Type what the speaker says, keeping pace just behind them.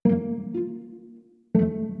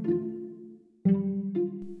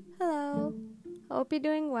hope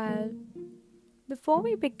you're doing well. Before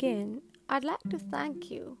we begin, I'd like to thank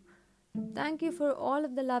you. Thank you for all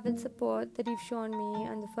of the love and support that you've shown me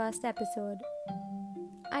on the first episode.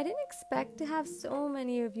 I didn't expect to have so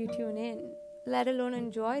many of you tune in, let alone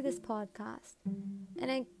enjoy this podcast. And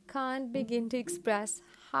I can't begin to express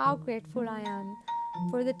how grateful I am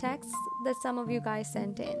for the texts that some of you guys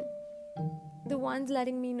sent in. The ones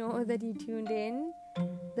letting me know that you tuned in,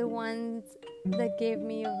 the ones that gave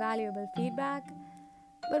me valuable feedback,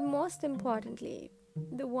 but most importantly,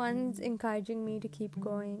 the ones encouraging me to keep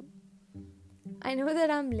going. I know that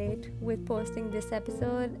I'm late with posting this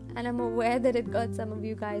episode, and I'm aware that it got some of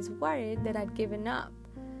you guys worried that I'd given up.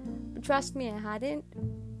 But trust me, I hadn't.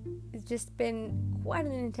 It's just been quite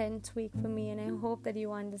an intense week for me, and I hope that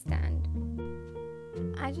you understand.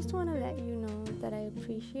 I just want to let you know that I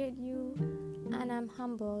appreciate you, and I'm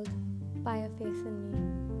humbled by your faith in me.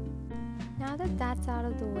 Now that that's out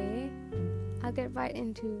of the way, I'll get right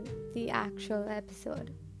into the actual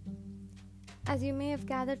episode. As you may have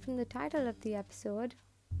gathered from the title of the episode,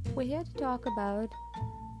 we're here to talk about,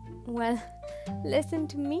 well, listen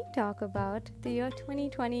to me talk about the year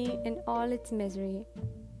 2020 in all its misery.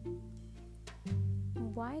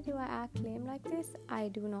 Why do I act lame like this? I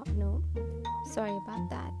do not know. Sorry about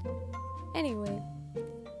that. Anyway,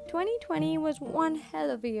 2020 was one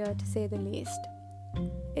hell of a year to say the least.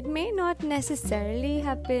 It may not necessarily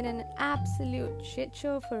have been an absolute shit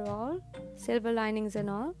show for all, silver linings and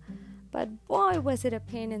all, but boy was it a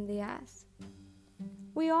pain in the ass.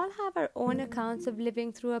 We all have our own accounts of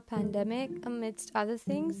living through a pandemic amidst other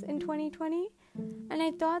things in 2020, and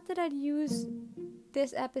I thought that I'd use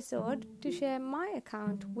this episode to share my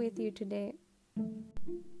account with you today.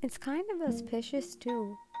 It's kind of auspicious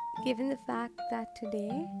too, given the fact that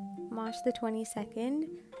today, March the 22nd,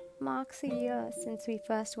 marks a year since we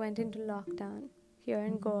first went into lockdown here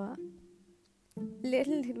in Goa.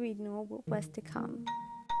 Little did we know what was to come.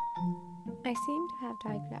 I seem to have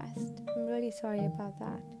digressed. I'm really sorry about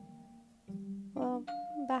that. Well,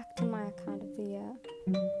 back to my account of the year.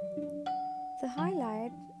 The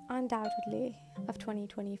highlight, undoubtedly, of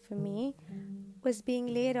 2020 for me was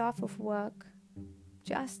being laid off of work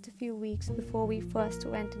just a few weeks before we first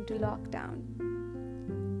went into lockdown.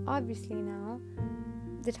 Obviously now,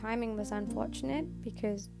 the timing was unfortunate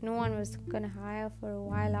because no one was going to hire for a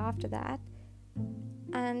while after that,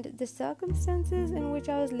 and the circumstances in which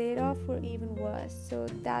I was laid off were even worse, so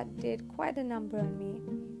that did quite a number on me.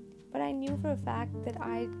 But I knew for a fact that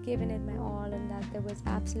I'd given it my all and that there was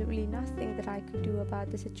absolutely nothing that I could do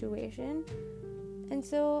about the situation, and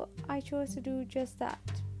so I chose to do just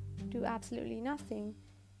that, do absolutely nothing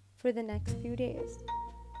for the next few days.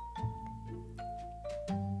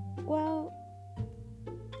 Well,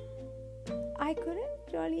 I couldn't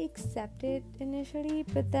really accept it initially,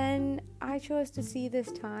 but then I chose to see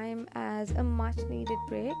this time as a much needed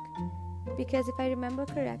break, because if I remember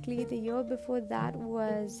correctly, the year before that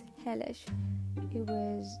was hellish. It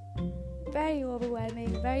was very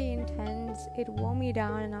overwhelming, very intense. It wore me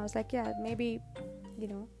down, and I was like, yeah, maybe,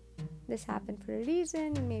 this happened for a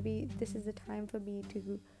reason, and maybe this is the time for me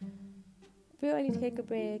to really take a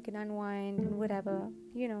break and unwind and whatever.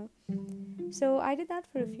 So I did that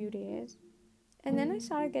for a few days. And then I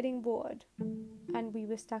started getting bored, and we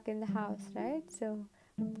were stuck in the house, right? So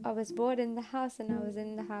I was bored in the house, and I was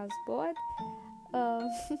in the house bored.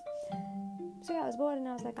 So I was bored, and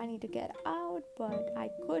I was like, I need to get out, but I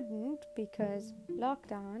couldn't because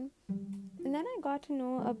lockdown. And then I got to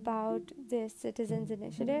know about this Citizens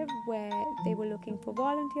Initiative where they were looking for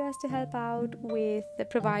volunteers to help out with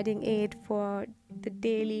providing aid for the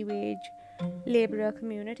daily wage laborer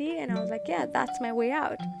community, and I was like, yeah, that's my way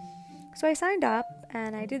out. So I signed up,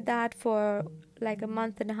 and I did that for like a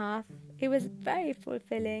month and a half. It was very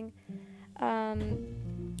fulfilling,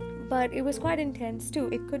 but it was quite intense too.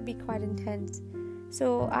 It could be quite intense.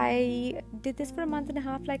 So I did this for a month and a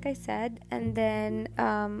half, like I said, and then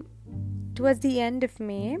towards the end of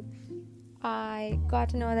May, I got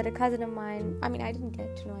to know that a cousin of mine, I didn't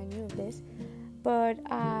get to know, I knew of this, but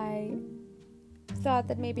I thought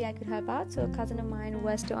that maybe I could help out. So a cousin of mine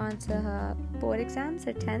was to answer her board exams,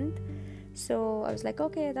 her 10th. So I was like,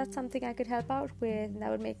 okay, that's something I could help out with, and that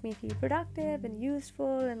would make me feel productive and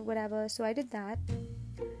useful and whatever. So I did that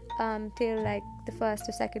till like the first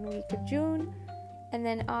or second week of June, and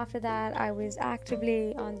then after that I was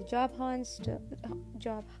actively on the job hunt. So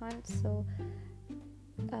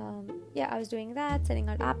I was doing that, sending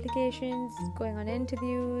out applications, going on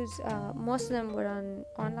interviews. Most of them were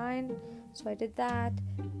online, so I did that.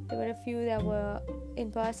 There were a few that were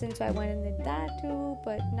in person, so I went and did that too,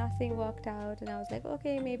 but nothing worked out, and I was like,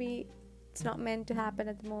 okay, maybe it's not meant to happen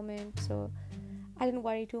at the moment. So I didn't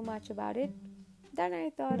worry too much about it. Then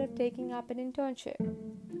I thought of taking up an internship.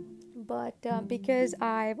 But because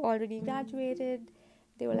I've already graduated,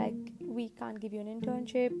 they were like, we can't give you an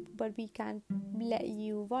internship, but we can let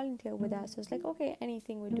you volunteer with us. So it's like, okay,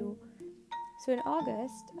 anything would do. So in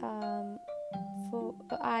August,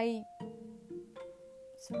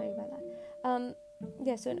 sorry about that.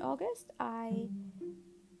 So in August, I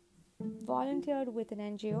volunteered with an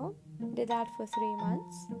NGO, did that for 3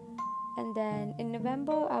 months, and then in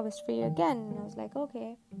November I was free again, and I was like,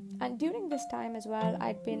 okay. And during this time as well,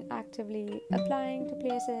 I'd been actively applying to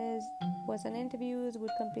places, was on interviews,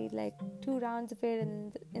 would complete like 2 rounds of it,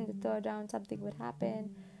 and in the third round something would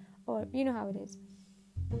happen, or you know how it is.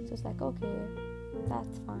 So it's like, okay,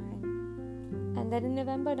 that's fine. And then in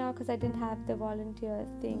November now, because I didn't have the volunteer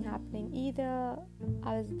thing happening either,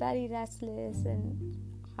 I was very restless, and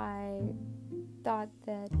I thought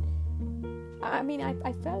that, I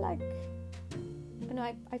felt like,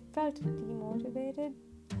 I felt demotivated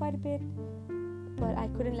quite a bit, but I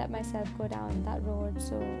couldn't let myself go down that road.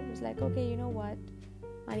 So it was like, okay, you know what,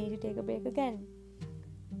 I need to take a break again.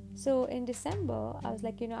 So in December, I was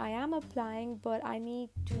like, I am applying, but I need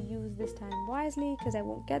to use this time wisely because I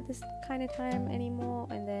won't get this kind of time anymore.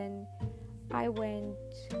 And then I went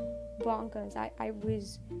bonkers. I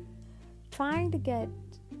was trying to get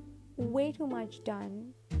way too much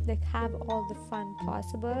done, like have all the fun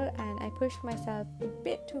possible, and I pushed myself a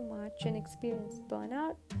bit too much and experienced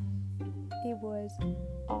burnout. It was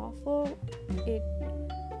awful.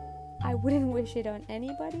 I wouldn't wish it on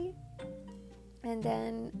anybody. And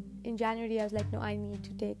then in January, I was like, no, I need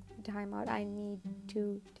to take time out. I need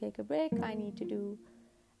to take a break. I need to do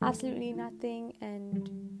absolutely nothing and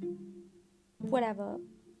whatever.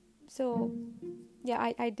 So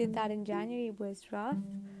yeah, I did that in January. It was rough.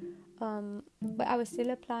 But I was still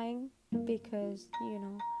applying because,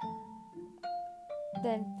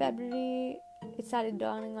 then February, it started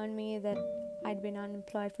dawning on me that I'd been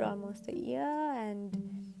unemployed for almost a year, and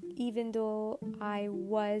even though I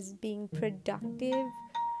was being productive,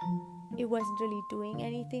 it wasn't really doing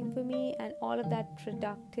anything for me, and all of that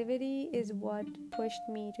productivity is what pushed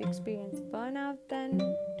me to experience burnout then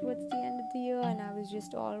towards the end of the year, and I was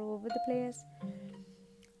just all over the place.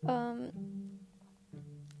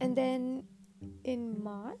 And then in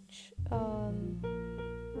March,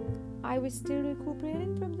 I was still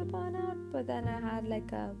recuperating from the burnout, but then I had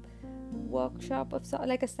like a workshop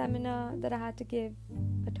like a seminar that I had to give,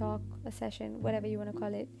 a talk, a session, whatever you want to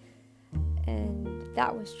call it, and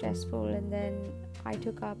that was stressful. And then I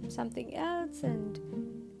took up something else, and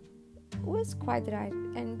it was quite the ride.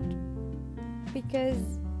 And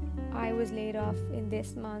because I was laid off in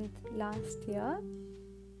this month last year,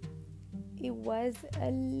 it was a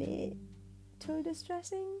little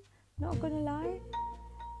distressing, not gonna lie,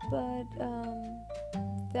 but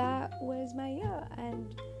that was my year.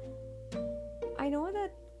 And I know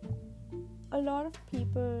that a lot of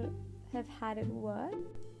people have had it worse,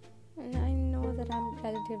 and I know that I'm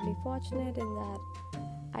relatively fortunate in that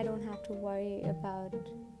I don't have to worry about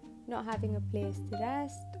not having a place to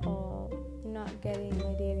rest or not getting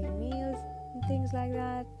my daily meals and things like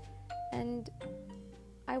that. And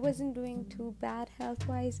I wasn't doing too bad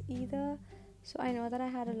health-wise either, so I know that I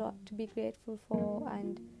had a lot to be grateful for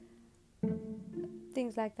and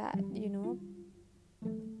things like that,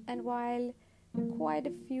 And while quite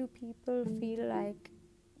a few people feel like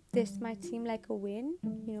this might seem like a win,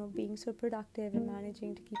 being so productive and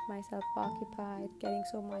managing to keep myself occupied, getting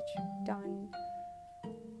so much done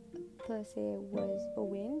per se was a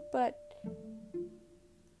win, but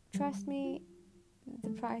trust me,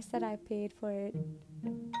 the price that I paid for it,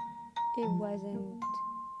 it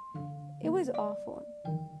was awful.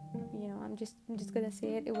 I'm just gonna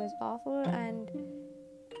say it was awful, and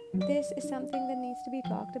this is something that needs to be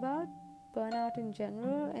talked about, burnout in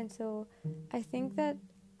general. And so I think that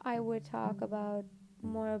I would talk about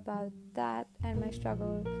more about that and my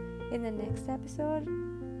struggle in the next episode,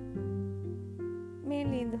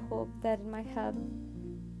 mainly in the hope that it might help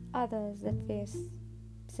others that face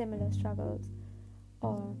similar struggles,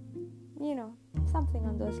 or something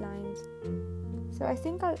on those lines. So I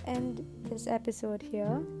think I'll end this episode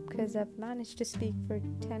here because I've managed to speak for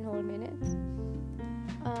 10 whole minutes,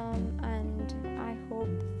 and I hope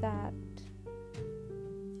that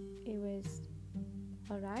it was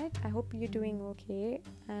alright. I hope you're doing okay,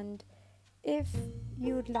 and if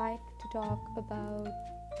you'd like to talk about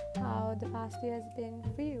how the past year has been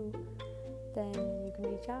for you, then you can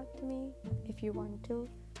reach out to me if you want to,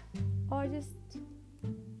 or just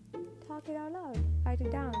talk it out loud, write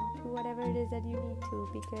it down, do whatever it is that you need to,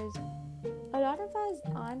 because a lot of us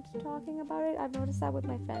aren't talking about it. I've noticed that with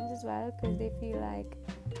my friends as well, because they feel like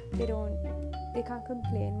they can't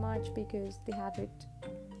complain much because they have it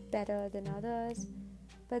better than others.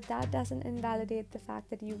 But that doesn't invalidate the fact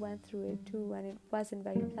that you went through it too, and it wasn't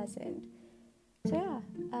very pleasant. So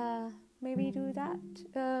yeah, maybe do that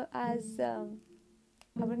as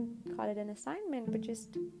I wouldn't call it an assignment, but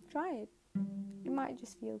just try it. It might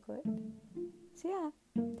just feel good. So yeah,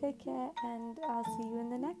 take care, and I'll see you in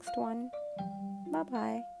the next one. Bye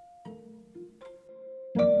bye.